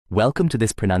Welcome to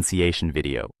this pronunciation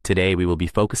video. Today we will be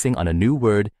focusing on a new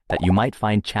word that you might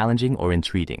find challenging or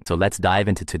intriguing. So let's dive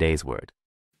into today's word.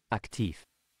 Aktiv,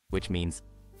 which means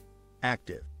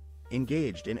Active.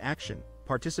 Engaged in action,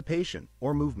 participation,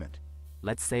 or movement.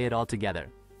 let's say it all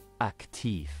together.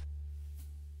 Aktiv.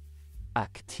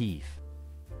 Aktiv.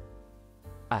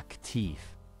 Aktiv.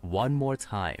 One more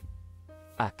time.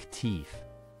 Aktiv.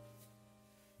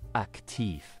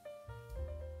 Aktiv.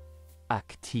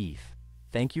 Aktiv.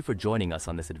 Thank you for joining us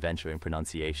on this adventure in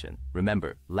pronunciation.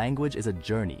 Remember, language is a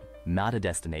journey, not a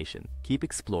destination. Keep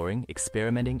exploring,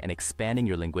 experimenting, and expanding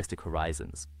your linguistic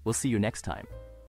horizons. We'll see you next time.